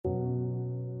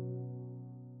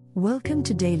Welcome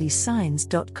to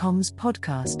dailysigns.com's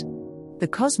podcast. The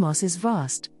cosmos is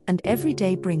vast, and every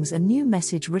day brings a new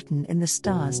message written in the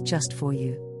stars just for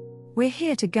you. We're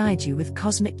here to guide you with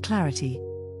cosmic clarity.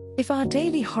 If our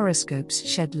daily horoscopes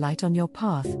shed light on your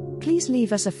path, please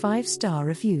leave us a 5-star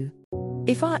review.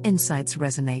 If our insights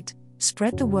resonate,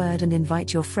 spread the word and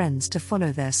invite your friends to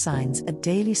follow their signs at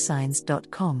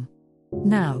dailysigns.com.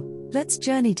 Now, let's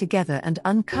journey together and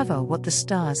uncover what the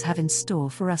stars have in store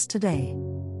for us today.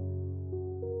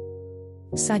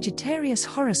 Sagittarius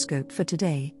horoscope for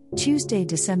today, Tuesday,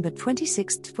 December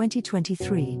 26,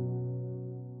 2023.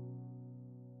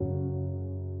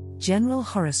 General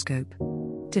horoscope.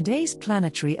 Today's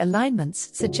planetary alignments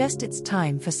suggest it's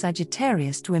time for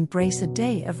Sagittarius to embrace a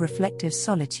day of reflective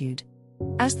solitude.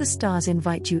 As the stars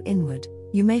invite you inward,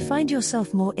 you may find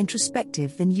yourself more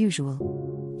introspective than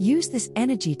usual. Use this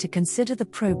energy to consider the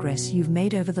progress you've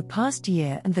made over the past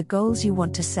year and the goals you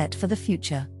want to set for the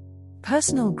future.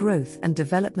 Personal growth and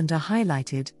development are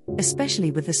highlighted, especially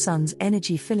with the sun's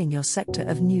energy filling your sector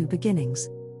of new beginnings.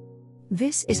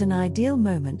 This is an ideal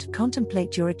moment to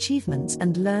contemplate your achievements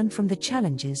and learn from the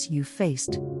challenges you've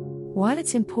faced. While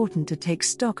it's important to take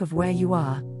stock of where you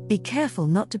are, be careful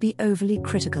not to be overly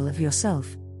critical of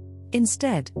yourself.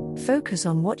 Instead, focus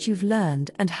on what you've learned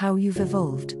and how you've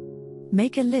evolved.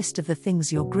 Make a list of the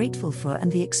things you're grateful for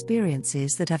and the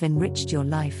experiences that have enriched your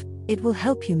life. It will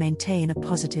help you maintain a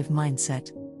positive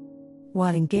mindset.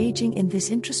 While engaging in this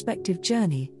introspective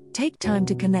journey, take time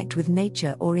to connect with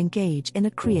nature or engage in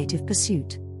a creative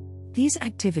pursuit. These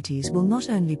activities will not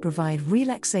only provide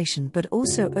relaxation but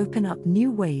also open up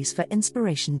new ways for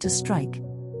inspiration to strike.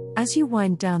 As you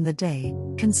wind down the day,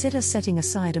 consider setting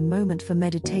aside a moment for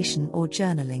meditation or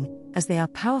journaling, as they are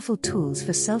powerful tools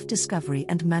for self-discovery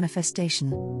and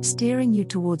manifestation, steering you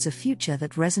towards a future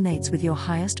that resonates with your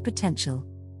highest potential.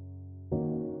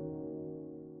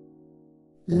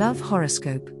 Love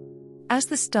horoscope. As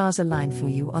the stars align for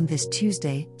you on this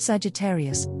Tuesday,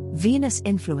 Sagittarius, Venus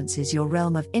influences your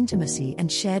realm of intimacy and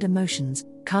shared emotions,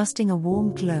 casting a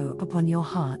warm glow upon your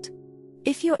heart.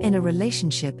 If you're in a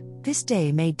relationship, this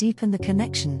day may deepen the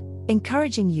connection,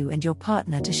 encouraging you and your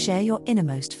partner to share your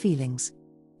innermost feelings.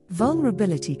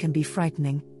 Vulnerability can be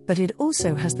frightening, but it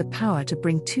also has the power to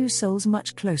bring two souls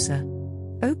much closer.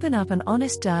 Open up an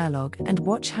honest dialogue and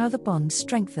watch how the bond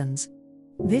strengthens.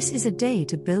 This is a day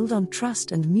to build on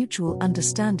trust and mutual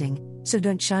understanding, so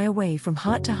don't shy away from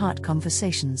heart-to-heart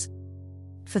conversations.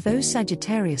 For those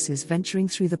Sagittariuses venturing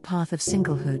through the path of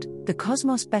singlehood, the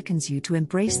cosmos beckons you to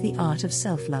embrace the art of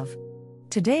self-love.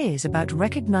 Today is about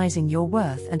recognizing your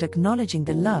worth and acknowledging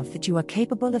the love that you are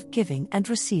capable of giving and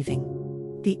receiving.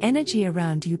 The energy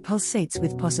around you pulsates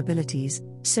with possibilities,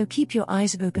 so keep your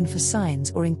eyes open for signs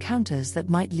or encounters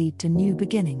that might lead to new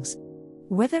beginnings.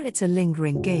 Whether it's a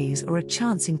lingering gaze or a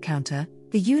chance encounter,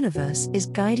 the universe is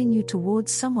guiding you towards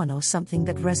someone or something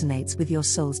that resonates with your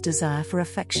soul's desire for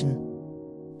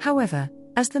affection. However,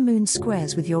 as the moon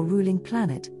squares with your ruling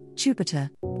planet, Jupiter,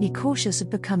 be cautious of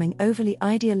becoming overly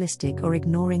idealistic or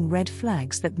ignoring red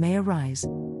flags that may arise.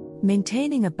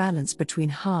 Maintaining a balance between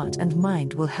heart and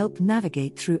mind will help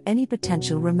navigate through any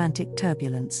potential romantic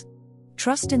turbulence.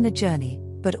 Trust in the journey,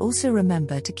 but also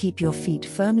remember to keep your feet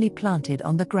firmly planted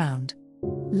on the ground.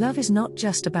 Love is not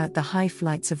just about the high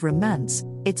flights of romance,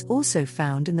 it's also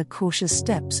found in the cautious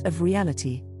steps of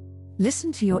reality.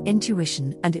 Listen to your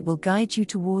intuition and it will guide you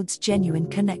towards genuine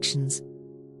connections.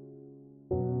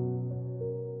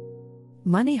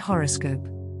 Money horoscope.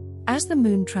 As the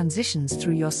moon transitions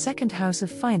through your second house of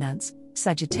finance,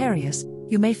 Sagittarius,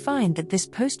 you may find that this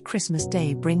post-Christmas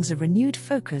day brings a renewed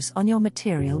focus on your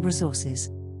material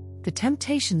resources. The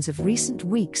temptations of recent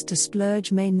weeks to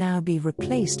splurge may now be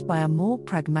replaced by a more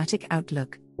pragmatic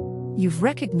outlook. You've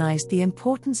recognized the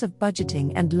importance of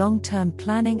budgeting and long-term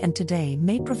planning, and today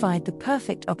may provide the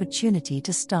perfect opportunity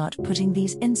to start putting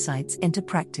these insights into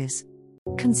practice.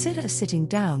 Consider sitting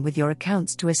down with your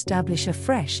accounts to establish a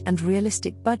fresh and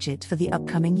realistic budget for the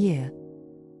upcoming year.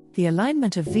 The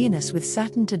alignment of Venus with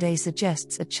Saturn today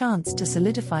suggests a chance to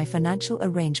solidify financial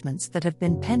arrangements that have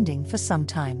been pending for some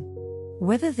time.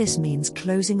 Whether this means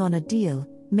closing on a deal,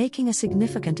 making a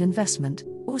significant investment,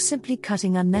 or simply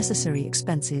cutting unnecessary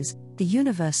expenses, the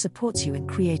universe supports you in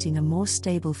creating a more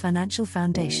stable financial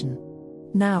foundation.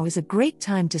 Now is a great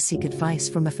time to seek advice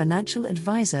from a financial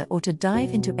advisor or to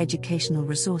dive into educational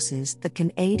resources that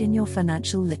can aid in your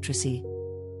financial literacy.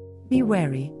 Be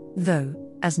wary, though,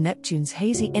 as Neptune's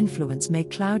hazy influence may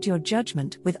cloud your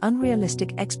judgment with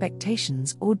unrealistic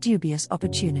expectations or dubious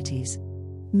opportunities.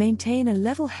 Maintain a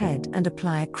level head and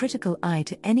apply a critical eye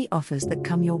to any offers that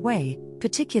come your way,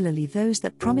 particularly those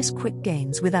that promise quick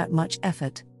gains without much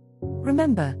effort.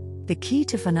 Remember, the key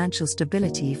to financial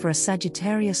stability for a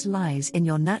Sagittarius lies in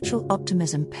your natural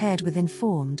optimism paired with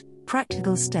informed,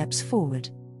 practical steps forward.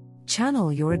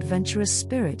 Channel your adventurous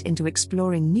spirit into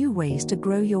exploring new ways to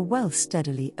grow your wealth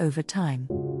steadily over time.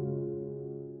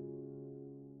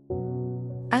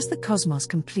 As the cosmos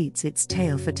completes its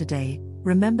tale for today,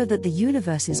 remember that the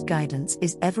universe's guidance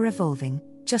is ever evolving,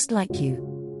 just like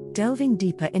you. Delving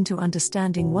deeper into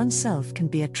understanding oneself can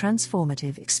be a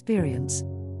transformative experience.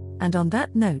 And on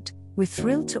that note, we're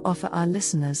thrilled to offer our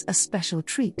listeners a special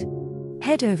treat.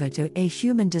 Head over to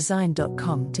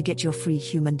ahumandesign.com to get your free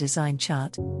human design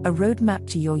chart, a roadmap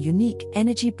to your unique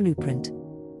energy blueprint.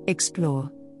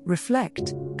 Explore,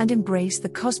 reflect, and embrace the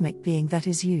cosmic being that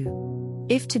is you.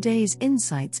 If today's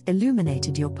insights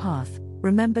illuminated your path,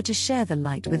 remember to share the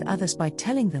light with others by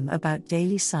telling them about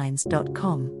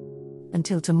dailysigns.com.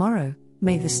 Until tomorrow,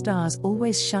 may the stars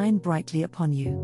always shine brightly upon you.